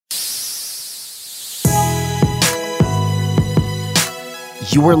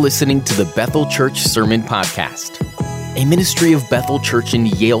You are listening to the Bethel Church Sermon Podcast, a ministry of Bethel Church in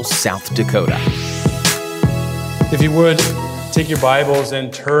Yale, South Dakota. If you would, take your Bibles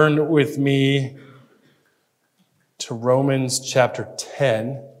and turn with me to Romans chapter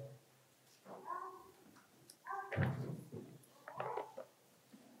 10.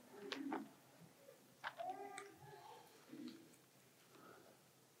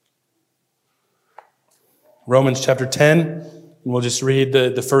 Romans chapter 10, and we'll just read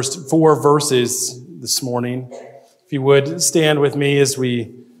the first 4 verses this morning. If you would, stand with me as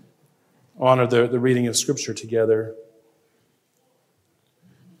we honor the reading of Scripture together.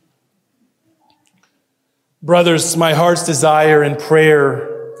 Brothers, my heart's desire and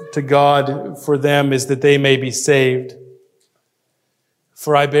prayer to God for them is that they may be saved.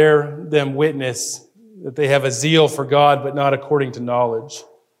 For I bear them witness that they have a zeal for God, but not according to knowledge.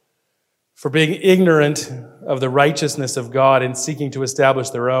 For being ignorant of the righteousness of God and seeking to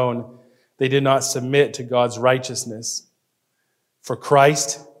establish their own, they did not submit to God's righteousness. For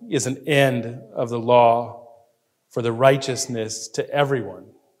Christ is an end of the law for the righteousness to everyone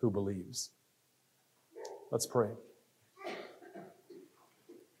who believes. Let's pray.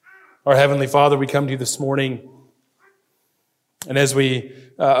 Our Heavenly Father, we come to you this morning, and as we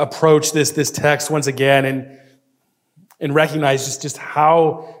approach this text once again and recognize just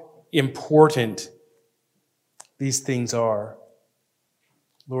how important these things are.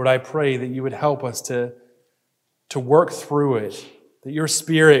 Lord, I pray that you would help us to work through it, that your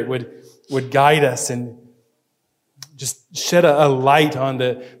Spirit would guide us and just shed a light on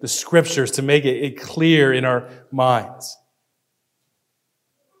the Scriptures to make it clear in our minds.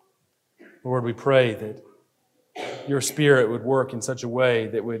 Lord, we pray that your Spirit would work in such a way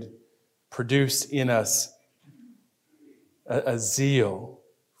that would produce in us a zeal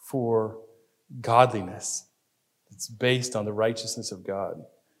for godliness that's based on the righteousness of God,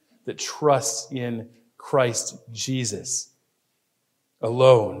 that trusts in Christ Jesus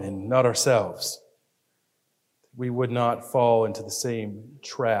alone and not ourselves. We would not fall into the same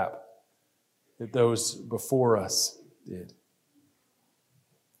trap that those before us did.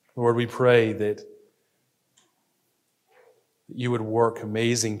 Lord, we pray that you would work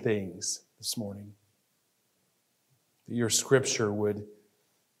amazing things this morning, that your Scripture would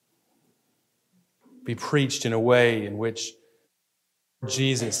be preached in a way in which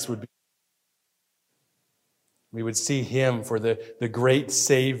Jesus would be. We would see him for the great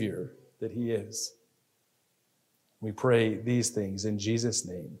Savior that he is. We pray these things in Jesus'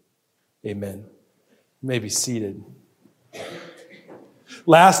 name. Amen. You may be seated.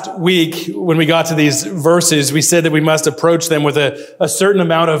 Last week, when we got to these verses, we said that we must approach them with a certain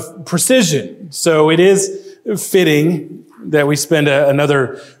amount of precision. So it is fitting that we spend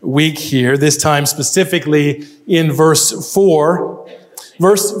another week here, this time specifically in verse 4.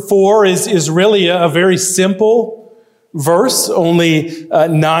 Verse 4 is really a very simple verse, only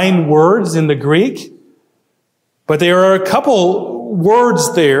 9 words in the Greek. But there are a couple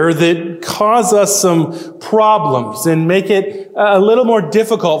words there that cause us some problems and make it a little more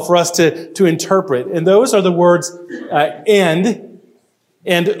difficult for us to interpret. And those are the words and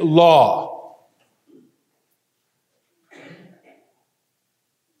law.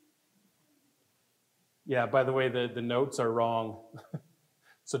 Yeah, by the way, the notes are wrong.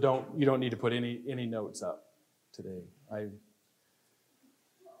 So you don't need to put any notes up today. I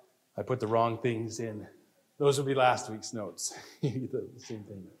put the wrong things in. Those will be last week's notes. The same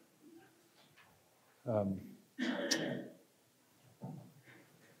thing.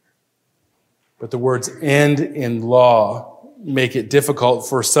 But the words "and" in law make it difficult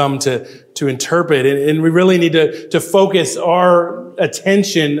for some to interpret. And we really need to focus our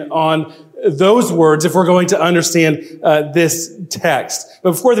attention on those words if we're going to understand this text.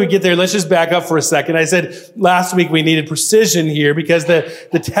 But before we get there, let's just back up for a second. I said last week we needed precision here because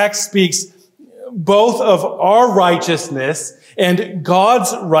the text speaks both of our righteousness and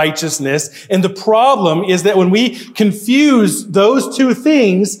God's righteousness. And the problem is that when we confuse those two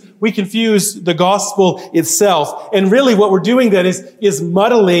things, we confuse the gospel itself. And really what we're doing then is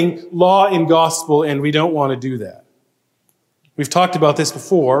muddling law and gospel, and we don't want to do that. We've talked about this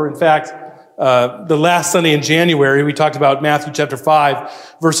before. In fact, the last Sunday in January, we talked about Matthew chapter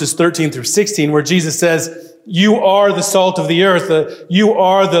 5, verses 13 through 16, where Jesus says, you are the salt of the earth. You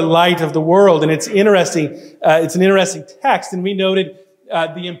are the light of the world. And it's interesting. It's an interesting text. And we noted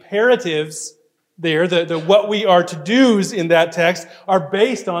the imperatives there, the what we are to do's in that text are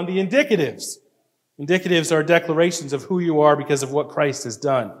based on the indicatives. Indicatives are declarations of who you are because of what Christ has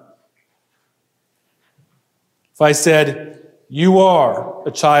done. If I said, you are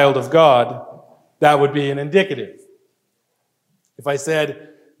a child of God, that would be an indicative. If I said,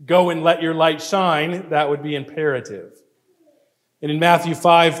 go and let your light shine, that would be imperative. And in Matthew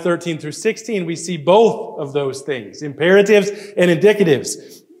 5:13 through 16, we see both of those things, imperatives and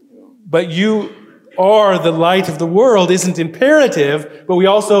indicatives. But you are the light of the world isn't imperative, but we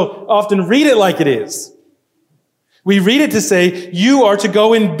also often read it like it is. We read it to say, you are to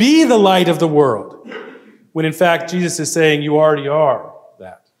go and be the light of the world. When in fact, Jesus is saying you already are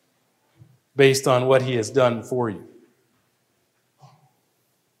that, based on what he has done for you.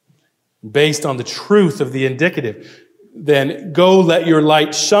 Based on the truth of the indicative, then go let your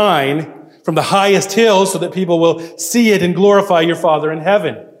light shine from the highest hill so that people will see it and glorify your Father in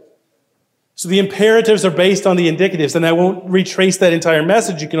heaven. So the imperatives are based on the indicatives, and I won't retrace that entire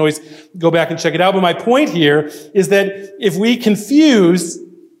message. You can always go back and check it out. But my point here is that if we confuse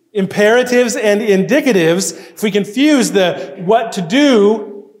imperatives and indicatives, if we confuse the what to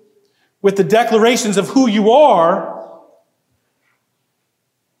do with the declarations of who you are,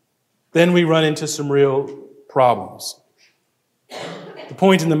 then we run into some real problems. The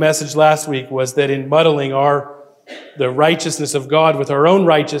point in the message last week was that in muddling the righteousness of God with our own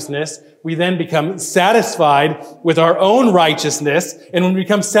righteousness, we then become satisfied with our own righteousness. And when we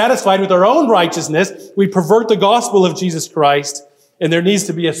become satisfied with our own righteousness, we pervert the gospel of Jesus Christ. And there needs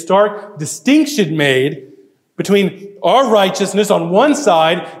to be a stark distinction made between our righteousness on one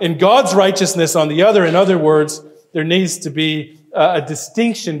side and God's righteousness on the other. In other words, there needs to be a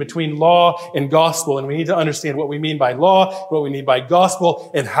distinction between law and gospel. And we need to understand what we mean by law, what we mean by gospel,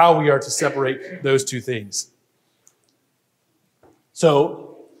 and how we are to separate those two things.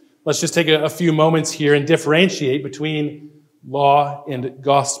 So let's just take a few moments here and differentiate between law and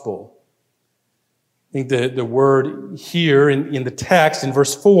gospel. I think the word here in the text in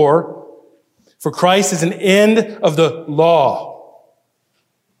verse 4, for Christ is an end of the law.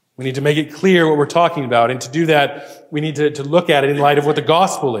 We need to make it clear what we're talking about. And to do that, we need to look at it in light of what the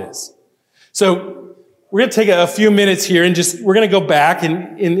gospel is. So we're going to take a few minutes here and we're going to go back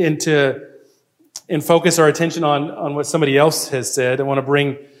and focus our attention on what somebody else has said. I want to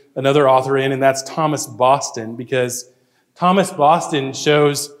bring another author in, and that's Thomas Boston, because Thomas Boston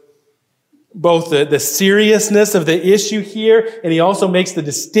shows both the seriousness of the issue here, and he also makes the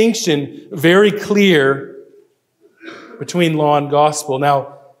distinction very clear between law and gospel.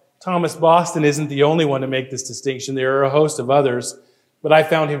 Now, Thomas Boston isn't the only one to make this distinction. There are a host of others, but I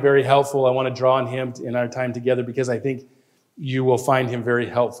found him very helpful. I want to draw on him in our time together because I think you will find him very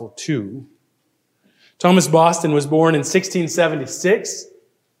helpful too. Thomas Boston was born in 1676.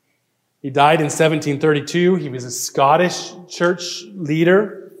 He died in 1732. He was a Scottish church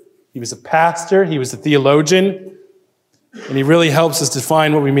leader. He was a pastor. He was a theologian. And he really helps us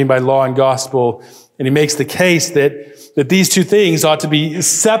define what we mean by law and gospel. And he makes the case that these two things ought to be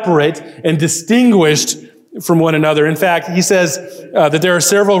separate and distinguished from one another. In fact, he says that there are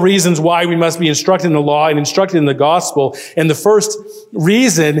several reasons why we must be instructed in the law and instructed in the gospel. And the first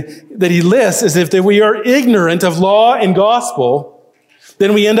reason that he lists is if we are ignorant of law and gospel,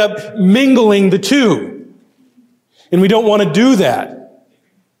 then we end up mingling the two. And we don't want to do that.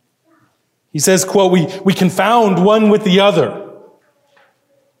 He says, quote, we confound one with the other.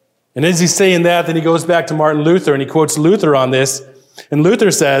 And as he's saying that, then he goes back to Martin Luther and he quotes Luther on this. And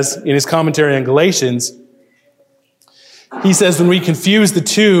Luther says in his commentary on Galatians, he says when we confuse the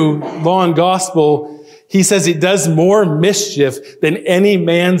two, law and gospel, he says it does more mischief than any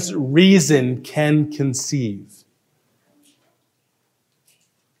man's reason can conceive.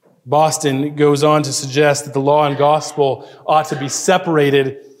 Boston goes on to suggest that the law and gospel ought to be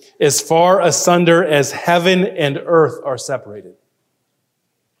separated as far asunder as heaven and earth are separated.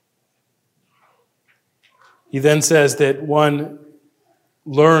 He then says that one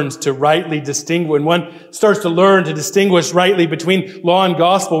learns to rightly distinguish. When one starts to learn to distinguish rightly between law and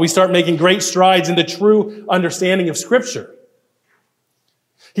gospel, we start making great strides in the true understanding of Scripture.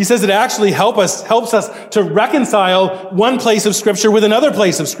 He says it actually helps us to reconcile one place of Scripture with another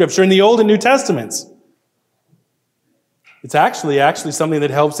place of Scripture in the Old and New Testaments. It's actually something that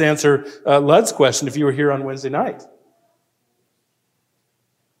helps answer Lud's question if you were here on Wednesday night.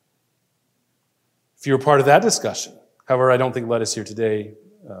 If you were part of that discussion. However, I don't think Lud is here today.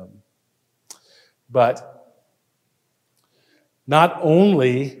 But not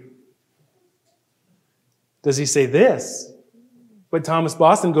only does he say this, but Thomas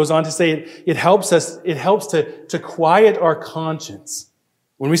Boston goes on to say it helps to quiet our conscience.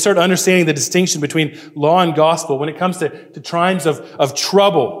 When we start understanding the distinction between law and gospel, when it comes to times of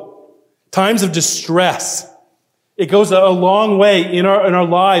trouble, times of distress, it goes a long way in our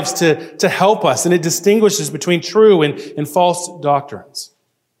lives to help us, and it distinguishes between true and false doctrines.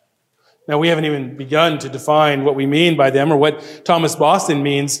 Now, we haven't even begun to define what we mean by them or what Thomas Boston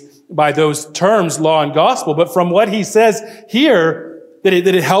means by those terms, law and gospel. But from what he says here, that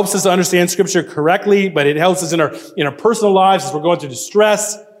it helps us to understand Scripture correctly, but it helps us in our personal lives as we're going through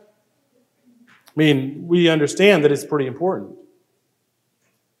distress. I mean, we understand that it's pretty important.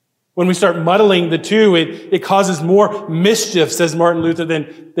 When we start muddling the two, it causes more mischief, says Martin Luther,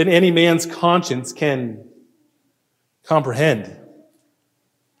 than any man's conscience can comprehend.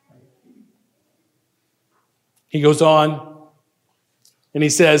 He goes on and he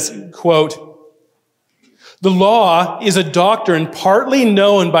says, quote, "The law is a doctrine partly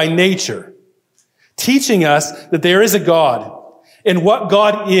known by nature, teaching us that there is a God and what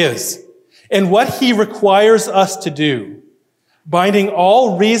God is and what he requires us to do, binding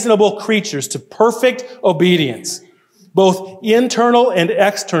all reasonable creatures to perfect obedience, both internal and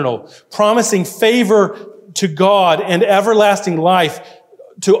external, promising favor to God and everlasting life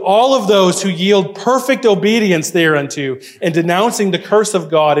to all of those who yield perfect obedience thereunto, and denouncing the curse of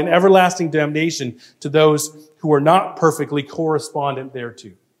God and everlasting damnation to those who are not perfectly correspondent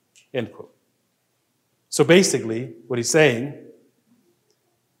thereto." End quote. So basically, what he's saying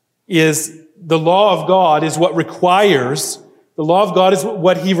is the law of God is what requires, the law of God is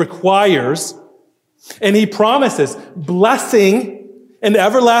what he requires, and he promises blessing and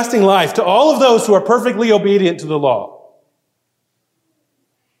everlasting life to all of those who are perfectly obedient to the law.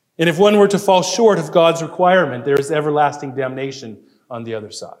 And if one were to fall short of God's requirement, there is everlasting damnation on the other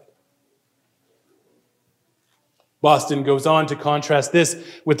side. Boston goes on to contrast this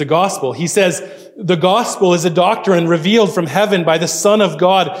with the gospel. He says, "The gospel is a doctrine revealed from heaven by the Son of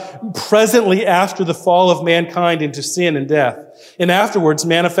God presently after the fall of mankind into sin and death, and afterwards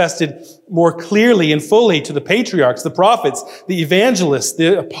manifested more clearly and fully to the patriarchs, the prophets, the evangelists,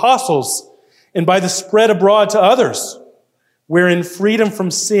 the apostles, and by the spread abroad to others, wherein freedom from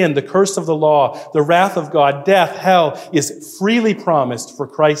sin, the curse of the law, the wrath of God, death, hell, is freely promised for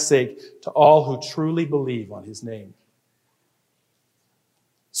Christ's sake to all who truly believe on his name."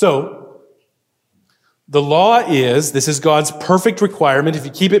 So, the law this is God's perfect requirement. If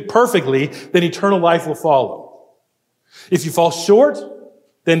you keep it perfectly, then eternal life will follow. If you fall short,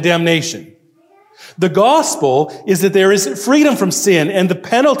 then damnation. The gospel is that there is freedom from sin and the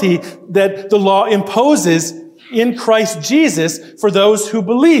penalty that the law imposes in Christ Jesus for those who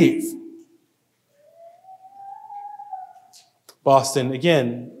believe. Boston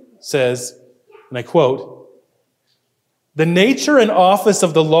again says, and I quote, "The nature and office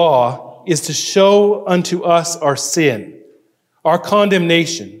of the law is to show unto us our sin, our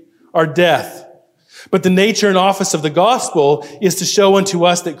condemnation, our death. But the nature and office of the gospel is to show unto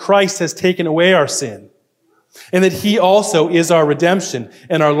us that Christ has taken away our sin, and that he also is our redemption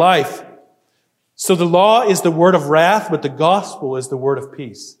and our life. So the law is the word of wrath, but the gospel is the word of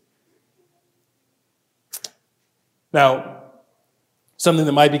peace." Now, something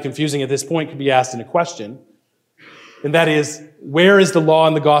that might be confusing at this point could be asked in a question, and that is, where is the law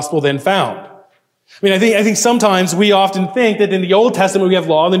and the gospel then found? I mean, I think sometimes we often think that in the Old Testament we have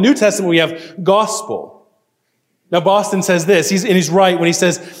law, in the New Testament we have gospel. Now, Boston says this, he's right when he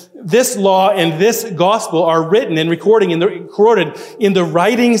says, this law and this gospel are written and recorded in the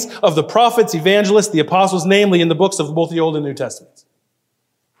writings of the prophets, evangelists, the apostles, namely in the books of both the Old and New Testaments.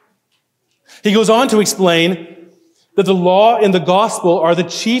 He goes on to explain that the law and the gospel are the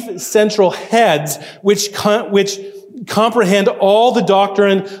chief central heads which comprehend all the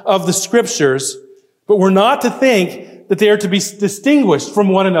doctrine of the scriptures, but we're not to think that they are to be distinguished from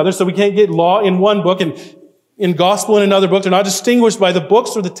one another, so we can't get law in one book and in gospel in another book. They're not distinguished by the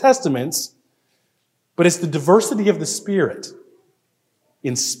books or the testaments, but it's the diversity of the Spirit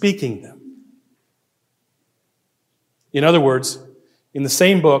in speaking them. In other words, in the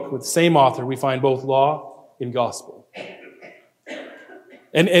same book with the same author, we find both law and gospel.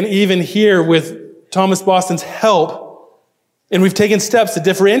 And even here with Thomas Boston's help, and we've taken steps to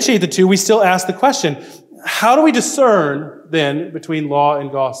differentiate the two, we still ask the question, how do we discern then between law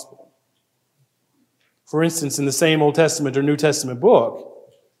and gospel? For instance, in the same Old Testament or New Testament book,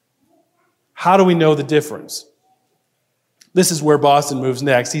 how do we know the difference? This is where Boston moves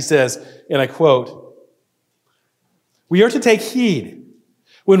next. He says, and I quote, "We are to take heed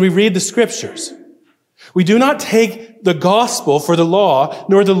when we read the scriptures. We do not take the gospel for the law,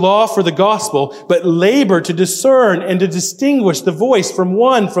 nor the law for the gospel, but labor to discern and to distinguish the voice from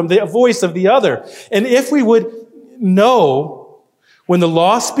one from the voice of the other. And if we would know when the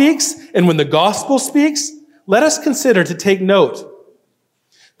law speaks and when the gospel speaks, let us consider to take note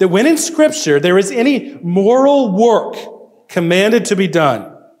that when in Scripture there is any moral work commanded to be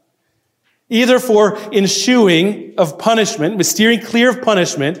done, either for ensuing of punishment, steering clear of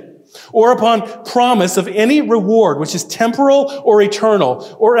punishment, or upon promise of any reward which is temporal or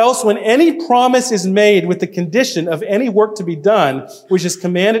eternal, or else when any promise is made with the condition of any work to be done which is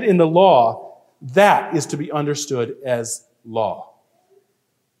commanded in the law, that is to be understood as law.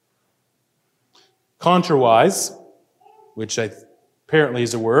 Contrawise, which apparently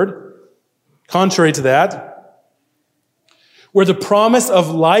is a word, contrary to that, where the promise of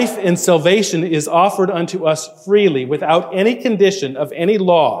life and salvation is offered unto us freely without any condition of any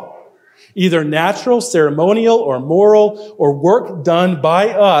law, either natural, ceremonial, or moral, or work done by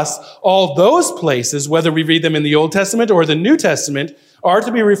us, all those places, whether we read them in the Old Testament or the New Testament, are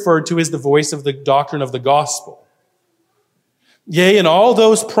to be referred to as the voice of the doctrine of the gospel. Yea, and all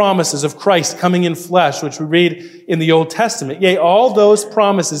those promises of Christ coming in flesh, which we read in the Old Testament, yea, all those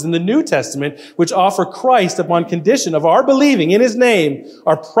promises in the New Testament, which offer Christ upon condition of our believing in his name,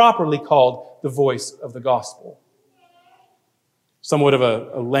 are properly called the voice of the gospel. Somewhat of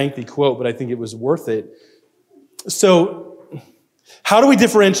a lengthy quote, but I think it was worth it. So, how do we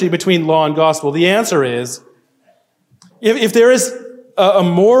differentiate between law and gospel? The answer is, if there is a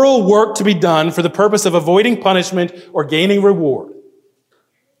moral work to be done for the purpose of avoiding punishment or gaining reward.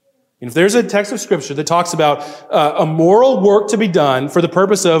 And if there's a text of Scripture that talks about a moral work to be done for the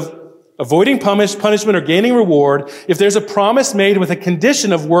purpose of avoiding punishment or gaining reward, if there's a promise made with a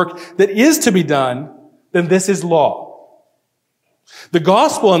condition of work that is to be done, then this is law. The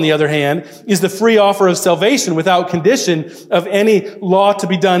gospel, on the other hand, is the free offer of salvation without condition of any law to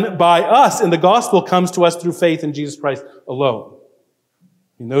be done by us, and the gospel comes to us through faith in Jesus Christ alone.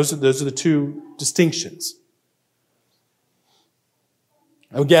 And those are the two distinctions.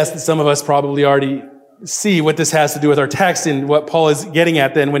 I would guess that some of us probably already see what this has to do with our text and what Paul is getting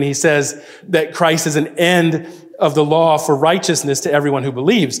at then when he says that Christ is an end of the law for righteousness to everyone who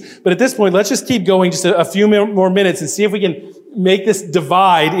believes. But at this point, let's just keep going just a few more minutes and see if we can make this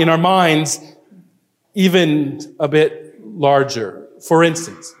divide in our minds even a bit larger. For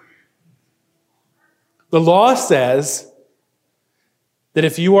instance, the law says that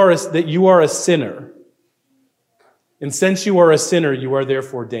if you are a sinner, and since you are a sinner, you are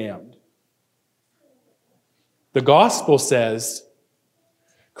therefore damned. The gospel says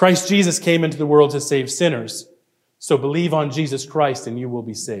Christ Jesus came into the world to save sinners, so believe on Jesus Christ and you will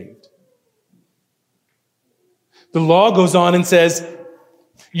be saved. The law goes on and says,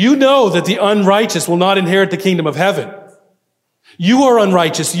 you know that the unrighteous will not inherit the kingdom of heaven. You are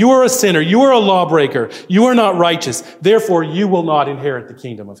unrighteous. You are a sinner. You are a lawbreaker. You are not righteous. Therefore, you will not inherit the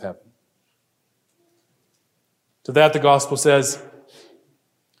kingdom of heaven. To that, the gospel says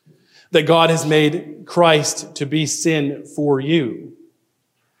that God has made Christ to be sin for you.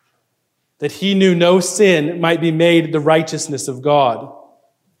 That he knew no sin might be made the righteousness of God,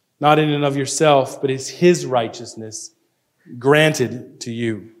 not in and of yourself, but is his righteousness granted to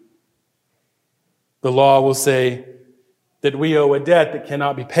you. The law will say that we owe a debt that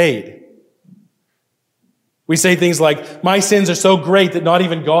cannot be paid. We say things like, my sins are so great that not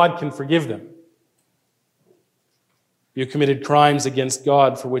even God can forgive them. You committed crimes against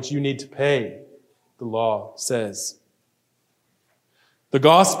God for which you need to pay, the law says. The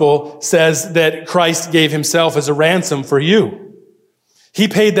gospel says that Christ gave himself as a ransom for you. He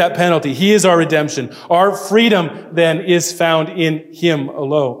paid that penalty. He is our redemption. Our freedom then is found in him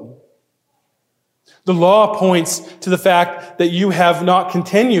alone. The law points to the fact that you have not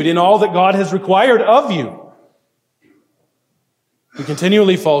continued in all that God has required of you. You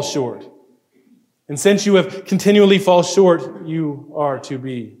continually fall short. And since you have continually fall short, you are to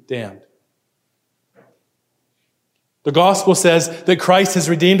be damned. The gospel says that Christ has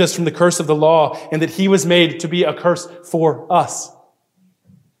redeemed us from the curse of the law and that he was made to be a curse for us.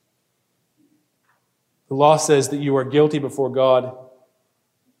 The law says that you are guilty before God,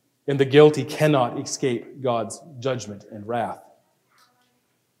 and the guilty cannot escape God's judgment and wrath.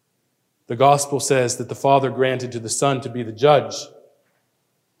 The gospel says that the Father granted to the Son to be the judge.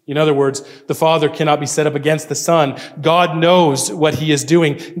 In other words, the Father cannot be set up against the Son. God knows what he is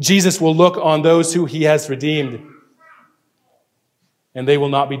doing. Jesus will look on those who he has redeemed, and they will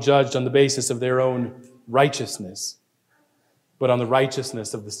not be judged on the basis of their own righteousness, but on the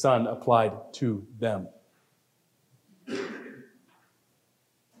righteousness of the Son applied to them.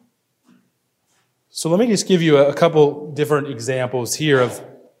 So let me just give you a couple different examples here of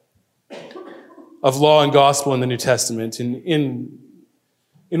law and gospel in the New Testament. In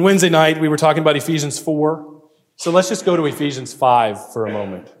Wednesday night, we were talking about Ephesians 4. So let's just go to Ephesians 5 for a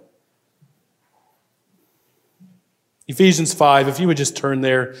moment. Ephesians 5, if you would just turn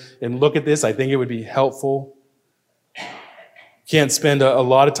there and look at this, I think it would be helpful. Can't spend a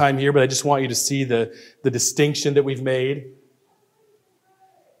lot of time here, but I just want you to see the distinction that we've made.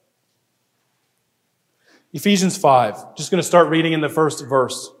 Ephesians 5. Just going to start reading in the first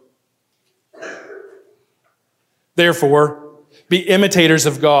verse. Therefore, be imitators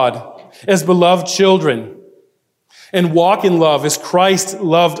of God as beloved children, and walk in love as Christ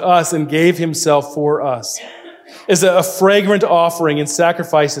loved us and gave himself for us, as a fragrant offering and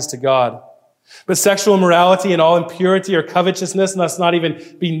sacrifices to God. But sexual immorality and all impurity or covetousness must not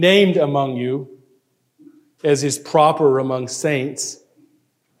even be named among you, as is proper among saints.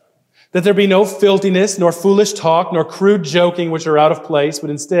 That there be no filthiness, nor foolish talk, nor crude joking, which are out of place, but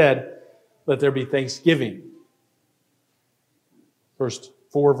instead, let there be thanksgiving. First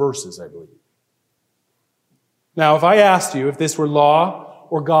 4 verses, I believe. Now, if I asked you if this were law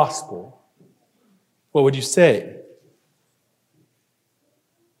or gospel, what would you say?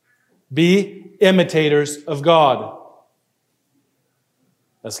 Be imitators of God.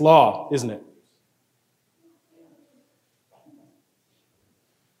 That's law, isn't it?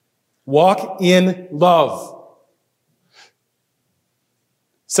 Walk in love.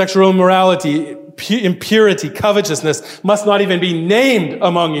 Sexual immorality, impurity, covetousness must not even be named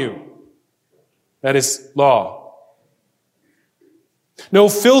among you. That is law. No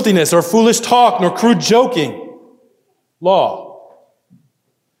filthiness or foolish talk, nor crude joking. Law.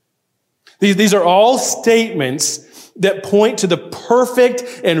 These are all statements that point to the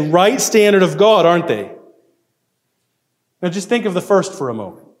perfect and right standard of God, aren't they? Now just think of the first for a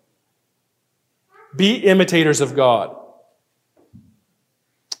moment. Be imitators of God.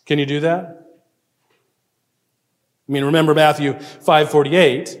 Can you do that? I mean, remember Matthew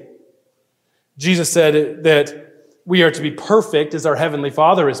 5:48. Jesus said that we are to be perfect as our Heavenly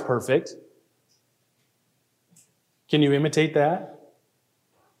Father is perfect. Can you imitate that?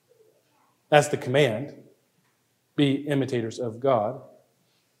 That's the command. Be imitators of God.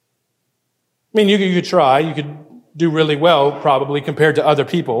 I mean, you could try. You could do really well, probably, compared to other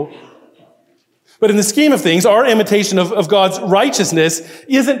people. But in the scheme of things, our imitation of God's righteousness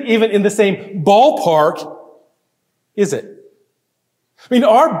isn't even in the same ballpark, is it? I mean,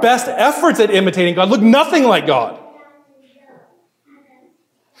 our best efforts at imitating God look nothing like God.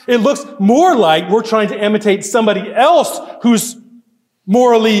 It looks more like we're trying to imitate somebody else who's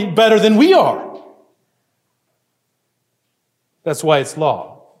morally better than we are. That's why it's law.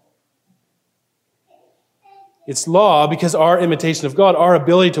 It's law because our imitation of God, our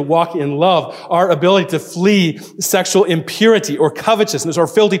ability to walk in love, our ability to flee sexual impurity or covetousness or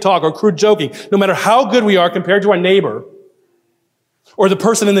filthy talk or crude joking, no matter how good we are compared to our neighbor or the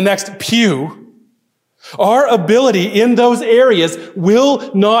person in the next pew, our ability in those areas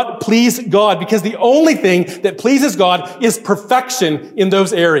will not please God because the only thing that pleases God is perfection in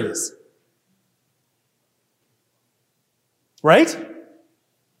those areas. Right?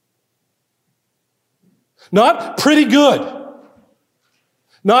 Not pretty good.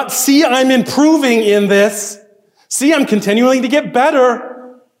 Not, see, I'm improving in this. See, I'm continuing to get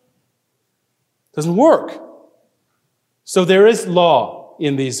better. Doesn't work. So there is law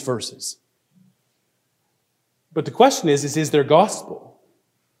in these verses. But the question is there gospel?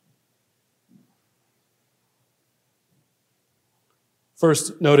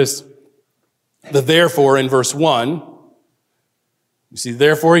 First, notice the therefore in verse 1. You see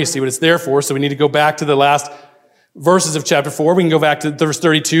therefore, you see what it's there for, so we need to go back to the last verses of chapter 4. We can go back to verse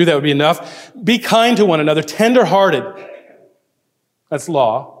 32, that would be enough. Be kind to one another, tender-hearted. That's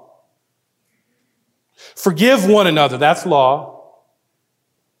law. Forgive one another, that's law.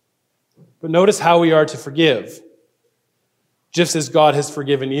 But notice how we are to forgive. Just as God has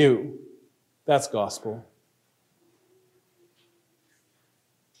forgiven you. That's gospel.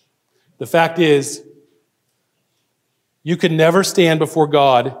 The fact is, you could never stand before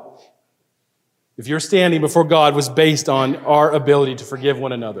God if your standing before God was based on our ability to forgive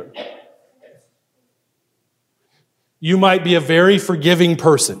one another. You might be a very forgiving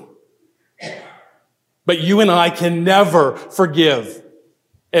person, but you and I can never forgive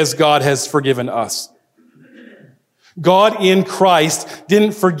as God has forgiven us. God in Christ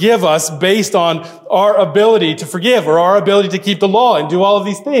didn't forgive us based on our ability to forgive or our ability to keep the law and do all of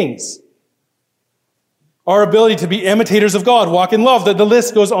these things. Our ability to be imitators of God, walk in love, the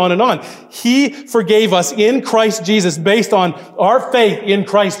list goes on and on. He forgave us in Christ Jesus based on our faith in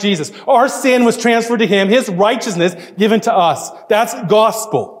Christ Jesus. Our sin was transferred to Him, His righteousness given to us. That's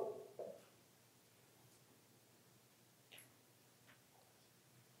gospel.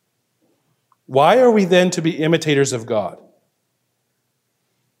 Why are we then to be imitators of God?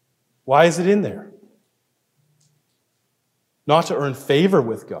 Why is it in there? Not to earn favor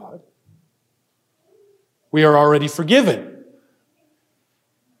with God. We are already forgiven.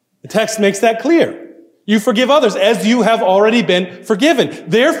 The text makes that clear. You forgive others as you have already been forgiven.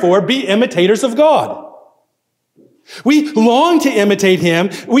 Therefore, be imitators of God. We long to imitate him.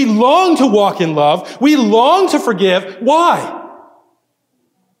 We long to walk in love. We long to forgive. Why?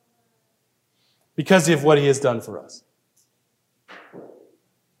 Because of what he has done for us.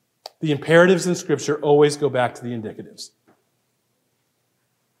 The imperatives in Scripture always go back to the indicatives.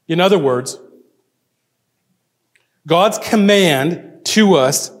 In other words, God's command to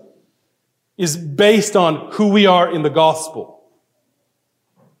us is based on who we are in the gospel.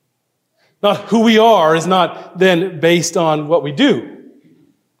 Not who we are is not then based on what we do.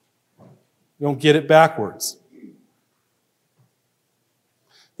 We don't get it backwards.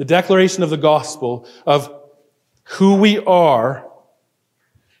 The declaration of the gospel of who we are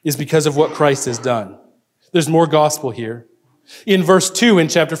is because of what Christ has done. There's more gospel here. In verse 2 in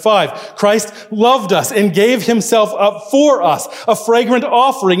chapter 5, Christ loved us and gave himself up for us, a fragrant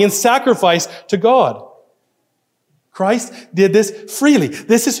offering and sacrifice to God. Christ did this freely.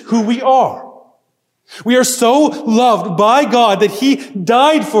 This is who we are. We are so loved by God that he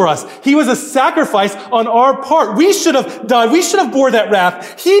died for us. He was a sacrifice on our part. We should have died. We should have bore that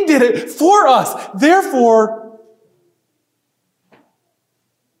wrath. He did it for us. Therefore,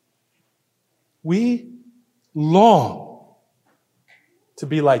 we long to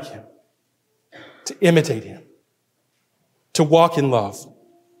be like him, to imitate him, to walk in love.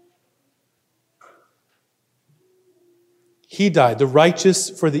 He died, the righteous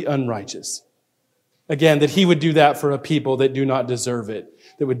for the unrighteous. Again, that he would do that for a people that do not deserve it,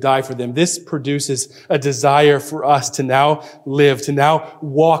 that would die for them. This produces a desire for us to now live, to now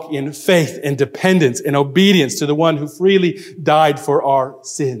walk in faith and dependence and obedience to the one who freely died for our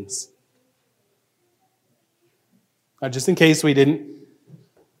sins. Now, just in case we didn't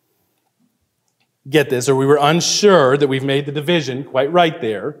get this, or we were unsure that we've made the division quite right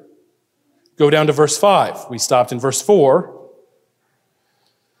there, go down to verse 5. We stopped in verse 4.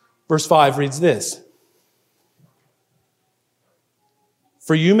 Verse 5 reads this.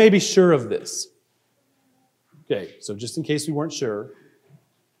 For you may be sure of this. Okay, so just in case we weren't sure,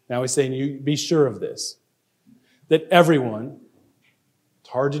 now he's saying you be sure of this. That everyone, it's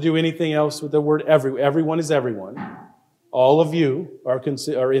hard to do anything else with the word everyone is everyone. All of you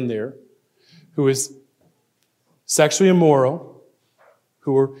are in there, who is sexually immoral,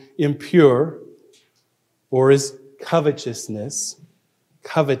 who are impure, or is covetous,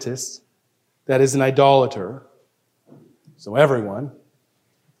 that is an idolater. So everyone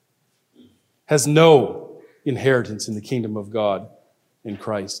has no inheritance in the kingdom of God in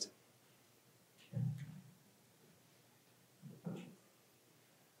Christ.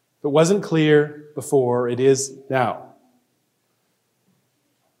 If it wasn't clear before, it is now.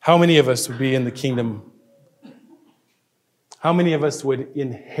 How many of us would be in the kingdom? How many of us would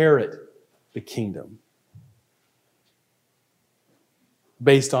inherit the kingdom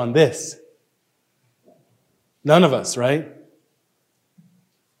based on this? None of us, right?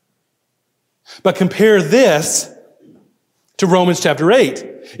 But compare this to Romans chapter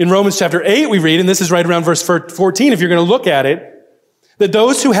 8. In Romans chapter 8 we read, and this is right around verse 14 if you're going to look at it, that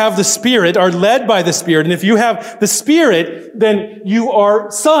those who have the Spirit are led by the Spirit. And if you have the Spirit, then you are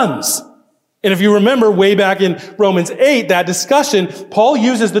sons. And if you remember way back in Romans 8, that discussion, Paul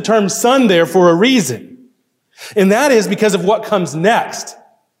uses the term son there for a reason. And that is because of what comes next.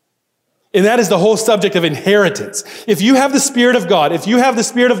 And that is the whole subject of inheritance. If you have the Spirit of God,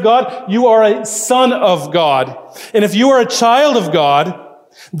 you are a son of God. And if you are a child of God,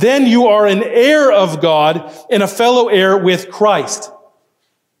 then you are an heir of God and a fellow heir with Christ.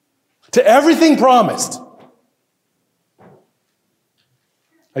 To everything promised.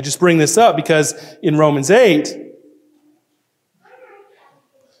 I just bring this up because in Romans 8,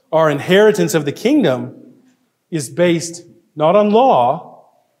 our inheritance of the kingdom is based not on law,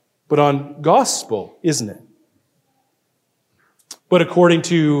 but on gospel, isn't it? But according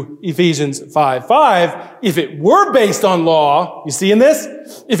to Ephesians 5:5, if it were based on law, you see in this?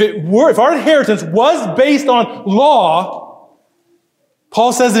 If our inheritance was based on law,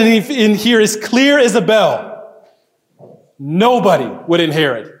 Paul says it in here is clear as a bell. Nobody would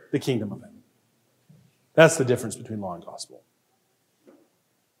inherit the kingdom of heaven. That's the difference between law and gospel.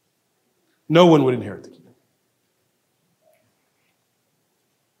 No one would inherit the kingdom.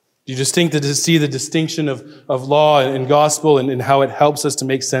 Do you just think to see the distinction of law and gospel and how it helps us to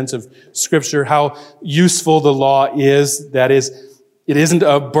make sense of Scripture, how useful the law is? That is, it isn't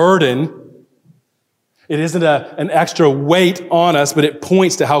a burden. It isn't an extra weight on us, but it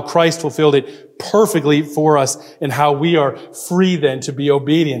points to how Christ fulfilled it perfectly for us and how we are free then to be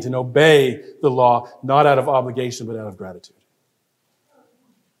obedient and obey the law, not out of obligation, but out of gratitude.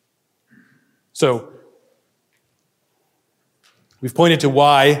 So, we've pointed to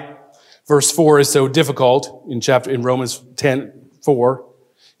why Verse 4 is so difficult in Romans 10:4.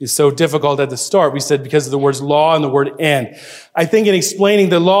 Is so difficult at the start. We said because of the words law and the word end. I think in explaining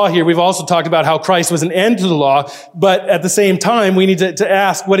the law here, we've also talked about how Christ was an end to the law, but at the same time, we need to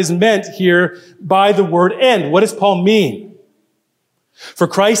ask what is meant here by the word end. What does Paul mean? For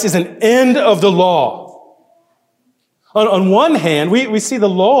Christ is an end of the law. On one hand, we see the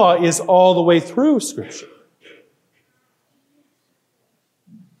law is all the way through Scripture.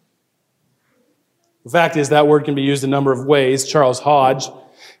 The fact is that word can be used a number of ways. Charles Hodge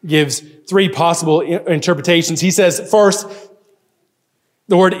gives three possible interpretations. He says, first,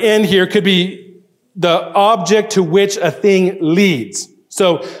 the word end here could be the object to which a thing leads.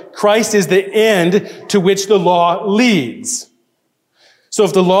 So Christ is the end to which the law leads. So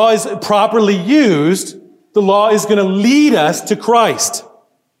if the law is properly used, the law is going to lead us to Christ.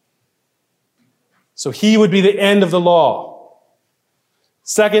 So he would be the end of the law.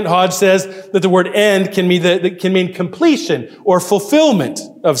 Second, Hodge says that the word end can mean completion or fulfillment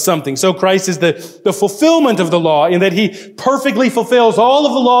of something. So Christ is the fulfillment of the law in that he perfectly fulfills all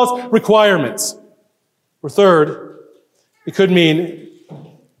of the law's requirements. Or third, it could mean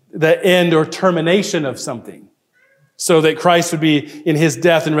the end or termination of something. So that Christ would be, in his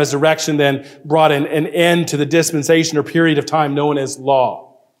death and resurrection, then brought an end to the dispensation or period of time known as law.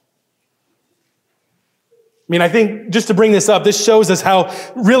 I mean, I think just to bring this up, this shows us how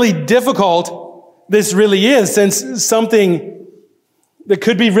really difficult this really is, since something that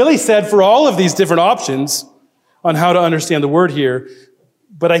could be really said for all of these different options on how to understand the word here.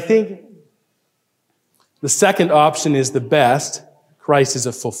 But I think the second option is the best. Christ is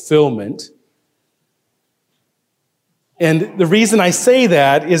a fulfillment. And the reason I say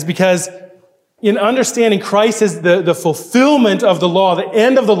that is because in understanding Christ as the fulfillment of the law, the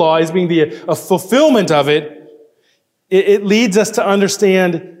end of the law is being a fulfillment of it, it leads us to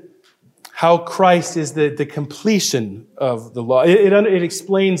understand how Christ is the completion of the law. It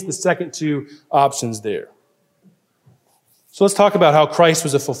explains the second two options there. So let's talk about how Christ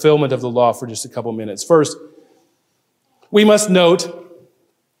was a fulfillment of the law for just a couple minutes. First, we must note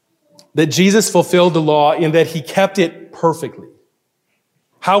that Jesus fulfilled the law in that he kept it perfectly.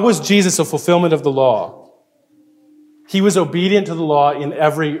 How was Jesus a fulfillment of the law? He was obedient to the law in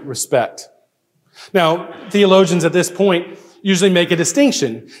every respect. Now, theologians at this point usually make a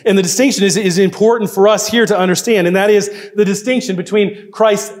distinction, and the distinction is important for us here to understand, and that is the distinction between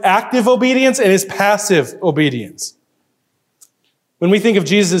Christ's active obedience and his passive obedience. When we think of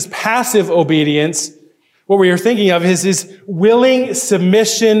Jesus' passive obedience, what we are thinking of is his willing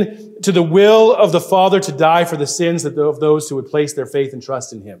submission to the will of the Father to die for the sins of those who would place their faith and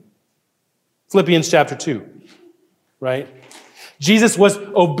trust in him. Philippians chapter 2, right? Jesus was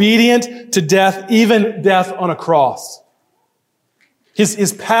obedient to death, even death on a cross.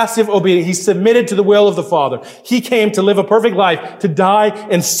 His passive obedience, he submitted to the will of the Father. He came to live a perfect life, to die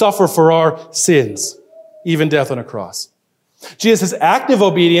and suffer for our sins, even death on a cross. Jesus' active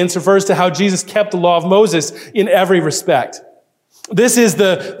obedience refers to how Jesus kept the law of Moses in every respect. This is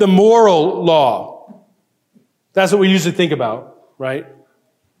the moral law. That's what we usually think about, right?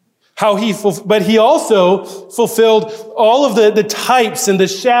 But he also fulfilled all of the types and the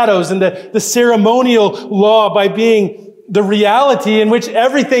shadows and the ceremonial law by being the reality in which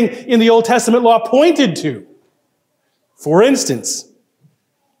everything in the Old Testament law pointed to. For instance,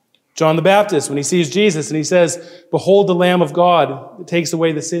 John the Baptist, when he sees Jesus and he says, "Behold the Lamb of God that takes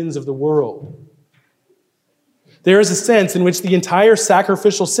away the sins of the world." There is a sense in which the entire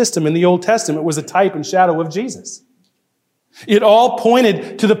sacrificial system in the Old Testament was a type and shadow of Jesus. It all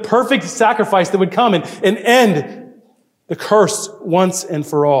pointed to the perfect sacrifice that would come and end the curse once and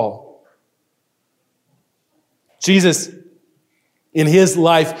for all. Jesus, in his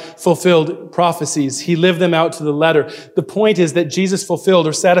life, fulfilled prophecies. He lived them out to the letter. The point is that Jesus fulfilled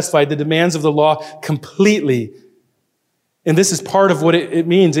or satisfied the demands of the law completely. And this is part of what it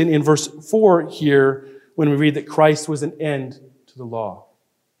means in verse 4 here when we read that Christ was an end to the law.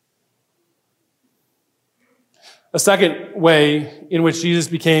 A second way in which Jesus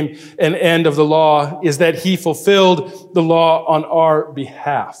became an end of the law is that he fulfilled the law on our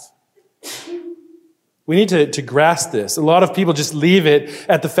behalf. We need to grasp this. A lot of people just leave it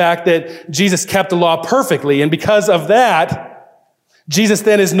at the fact that Jesus kept the law perfectly, and because of that, Jesus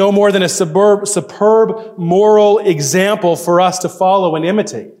then is no more than a superb moral example for us to follow and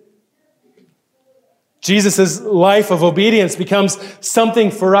imitate. Jesus' life of obedience becomes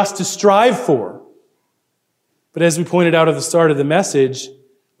something for us to strive for. But as we pointed out at the start of the message,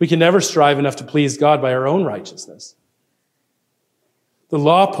 we can never strive enough to please God by our own righteousness. The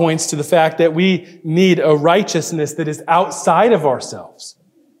law points to the fact that we need a righteousness that is outside of ourselves.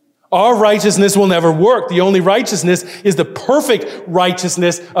 Our righteousness will never work. The only righteousness is the perfect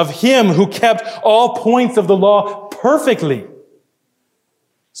righteousness of Him who kept all points of the law perfectly.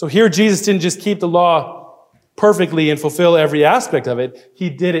 So here Jesus didn't just keep the law perfectly and fulfill every aspect of it. He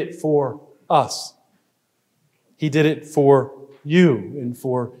did it for us. He did it for you and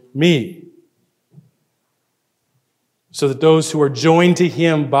for me. So that those who are joined to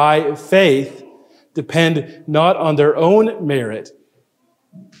Him by faith depend not on their own merit,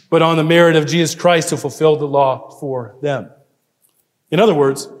 but on the merit of Jesus Christ who fulfilled the law for them. In other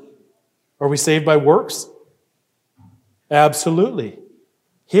words, are we saved by works? Absolutely.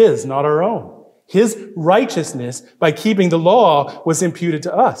 His, not our own. His righteousness by keeping the law was imputed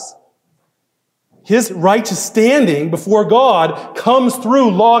to us. His righteous standing before God comes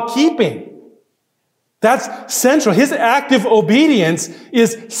through law keeping. That's central. His active obedience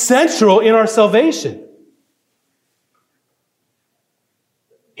is central in our salvation.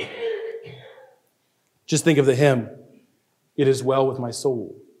 Just think of the hymn, "It is well with my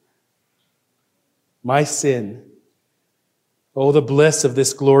soul." My sin, oh, the bliss of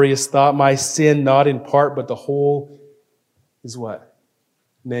this glorious thought, my sin, not in part, but the whole, is what?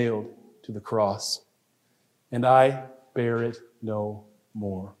 Nailed to the cross. And I bear it no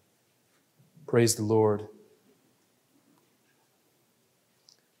more. Praise the Lord.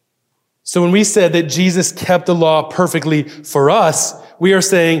 So when we said that Jesus kept the law perfectly for us, we are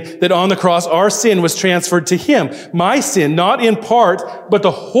saying that on the cross, our sin was transferred to Him. My sin, not in part, but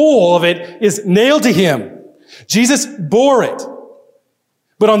the whole of it is nailed to Him. Jesus bore it.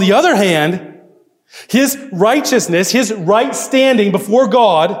 But on the other hand, His righteousness, His right standing before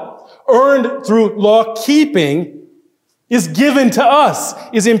God, earned through law keeping, is given to us,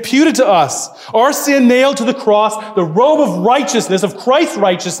 is imputed to us. Our sin nailed to the cross, the robe of righteousness, of Christ's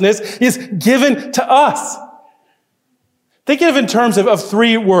righteousness, is given to us. Think of it in terms of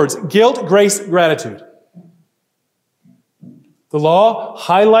three words: guilt, grace, gratitude. The law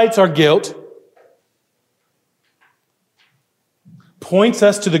highlights our guilt, points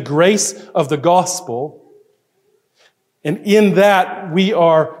us to the grace of the gospel, and in that we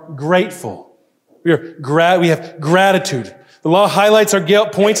are grateful. We have gratitude. The law highlights our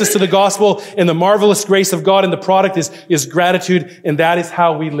guilt, points us to the gospel and the marvelous grace of God, and the product is gratitude, and that is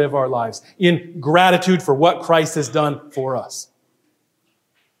how we live our lives, in gratitude for what Christ has done for us.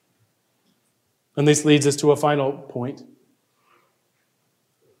 And this leads us to a final point.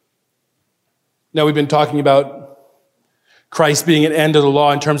 Now, we've been talking about Christ being an end of the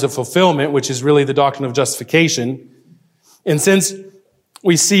law in terms of fulfillment, which is really the doctrine of justification. And since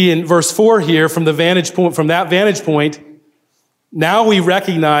we see in verse 4 here, from that vantage point, now we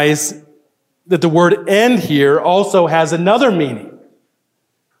recognize that the word end here also has another meaning.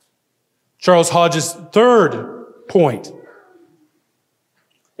 Charles Hodge's third point.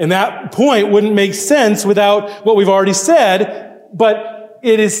 And that point wouldn't make sense without what we've already said, but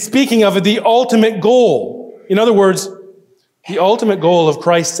it is speaking of the ultimate goal. In other words, the ultimate goal of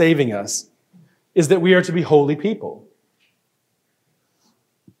Christ saving us is that we are to be holy people.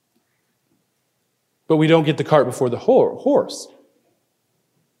 But we don't get the cart before the horse.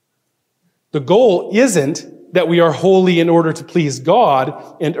 The goal isn't that we are holy in order to please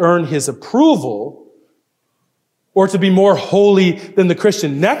God and earn His approval, or to be more holy than the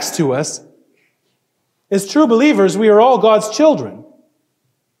Christian next to us. As true believers, we are all God's children.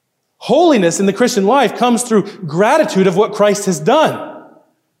 Holiness in the Christian life comes through gratitude of what Christ has done.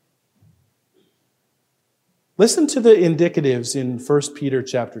 Listen to the indicatives in 1 Peter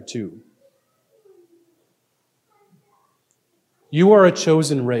chapter 2. You are a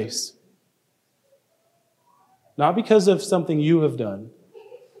chosen race, not because of something you have done,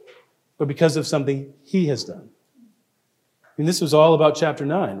 but because of something He has done. And this was all about chapter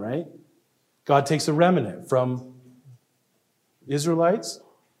 9, right? God takes a remnant from Israelites,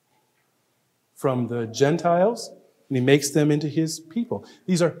 from the Gentiles, and He makes them into His people.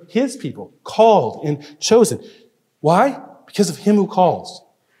 These are His people, called and chosen. Why? Because of Him who calls.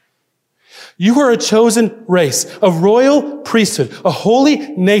 You are a chosen race, a royal priesthood, a holy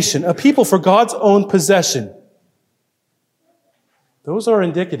nation, a people for God's own possession. Those are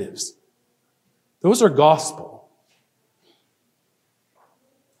indicatives. Those are gospel.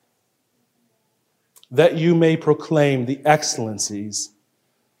 That you may proclaim the excellencies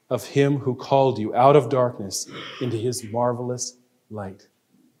of Him who called you out of darkness into His marvelous light.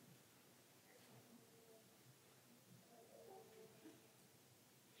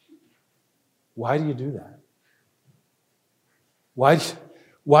 Why do you do that?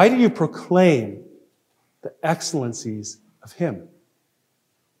 Why do you proclaim the excellencies of Him?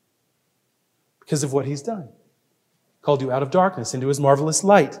 Because of what He's done. Called you out of darkness into His marvelous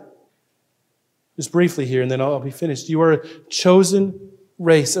light. Just briefly here, and then I'll be finished. You are a chosen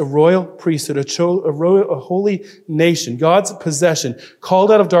race, a royal priesthood, a holy nation, God's possession,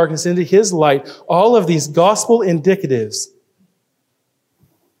 called out of darkness into his light. All of these gospel indicatives.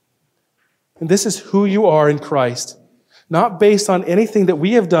 And this is who you are in Christ, not based on anything that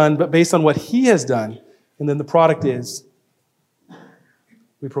we have done, but based on what he has done. And then the product is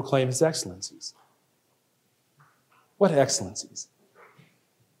we proclaim his excellencies. What excellencies?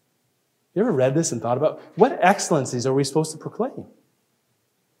 You ever read this and thought about what excellencies are we supposed to proclaim?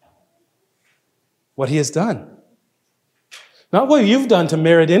 What he has done. Not what you've done to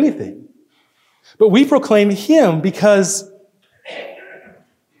merit anything, but we proclaim him because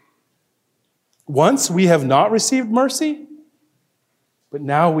once we have not received mercy, but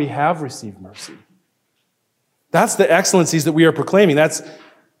now we have received mercy. That's the excellencies that we are proclaiming. That's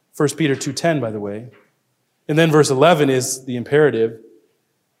 1 Peter 2:10, by the way. And then verse 11 is the imperative.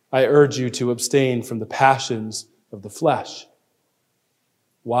 I urge you to abstain from the passions of the flesh.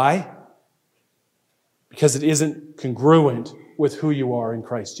 Why? Because it isn't congruent with who you are in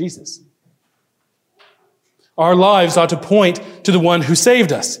Christ Jesus. Our lives ought to point to the one who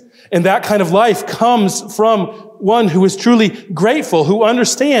saved us. And that kind of life comes from one who is truly grateful, who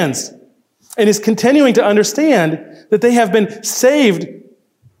understands and is continuing to understand that they have been saved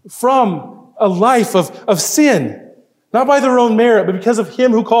from a life of sin. Not by their own merit, but because of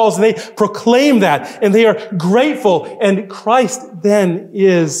him who calls. And they proclaim that, and they are grateful. And Christ then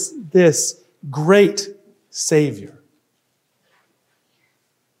is this great Savior.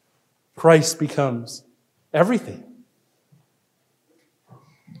 Christ becomes everything.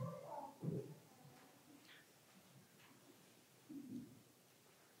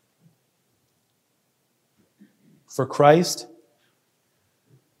 For Christ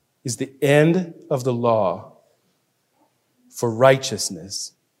is the end of the law for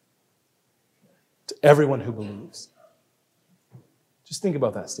righteousness to everyone who believes. Just think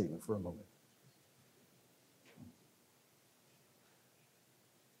about that statement for a moment.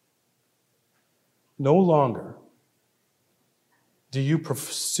 No longer do you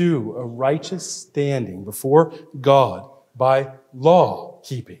pursue a righteous standing before God by law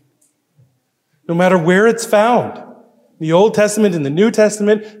keeping. No matter where it's found, in the Old Testament, in the New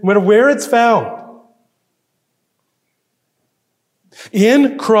Testament, no matter where it's found.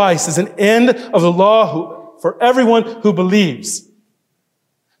 In Christ is an end of the law for everyone who believes.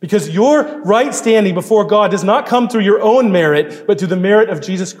 Because your right standing before God does not come through your own merit, but through the merit of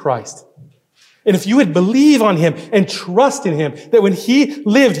Jesus Christ. And if you would believe on him and trust in him, that when he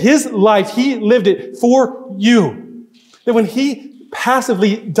lived his life, he lived it for you. That when he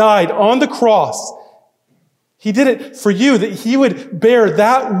passively died on the cross, he did it for you, that he would bear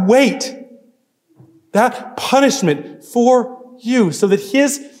that weight, that punishment for you, so that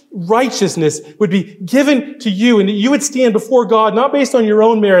his righteousness would be given to you, and that you would stand before God, not based on your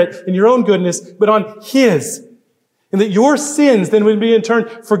own merit and your own goodness, but on his. And that your sins then would be in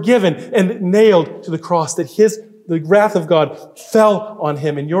turn forgiven and nailed to the cross, that the wrath of God fell on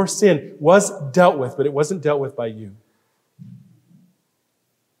him, and your sin was dealt with, but it wasn't dealt with by you.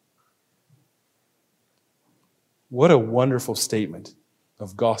 What a wonderful statement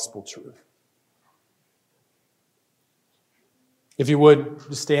of gospel truth. If you would,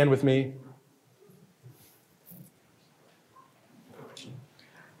 just stand with me.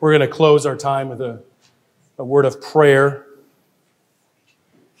 We're going to close our time with a word of prayer.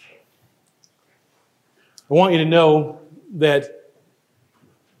 I want you to know that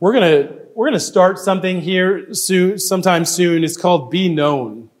we're going to start something here sometime soon. It's called Be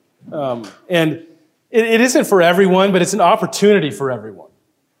Known. And it isn't for everyone, but it's an opportunity for everyone.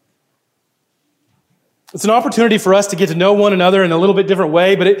 It's an opportunity for us to get to know one another in a little bit different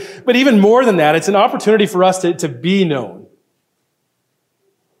way, but even more than that, it's an opportunity for us to be known.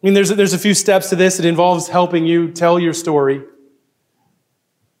 I mean, there's a few steps to this. It involves helping you tell your story,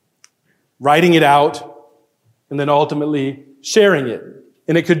 writing it out, and then ultimately sharing it.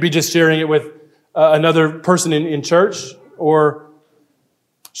 And it could be just sharing it with another person in church, or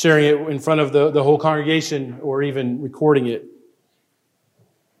sharing it in front of the whole congregation, or even recording it.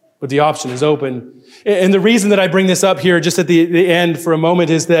 But the option is open. And the reason that I bring this up here just at the end for a moment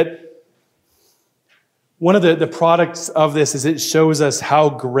is that one of the products of this is it shows us how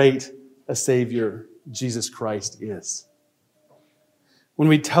great a Savior Jesus Christ is. When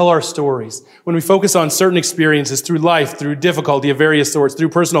we tell our stories, when we focus on certain experiences through life, through difficulty of various sorts, through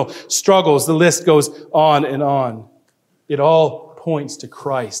personal struggles, the list goes on and on. It all points to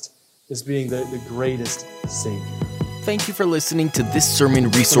Christ as being the greatest Savior. Thank you for listening to this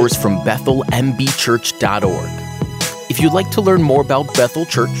sermon resource from BethelMBChurch.org. If you'd like to learn more about Bethel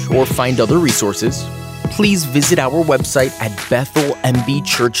Church or find other resources, please visit our website at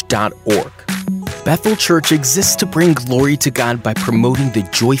bethelmbchurch.org. Bethel Church exists to bring glory to God by promoting the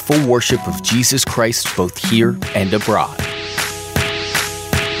joyful worship of Jesus Christ both here and abroad.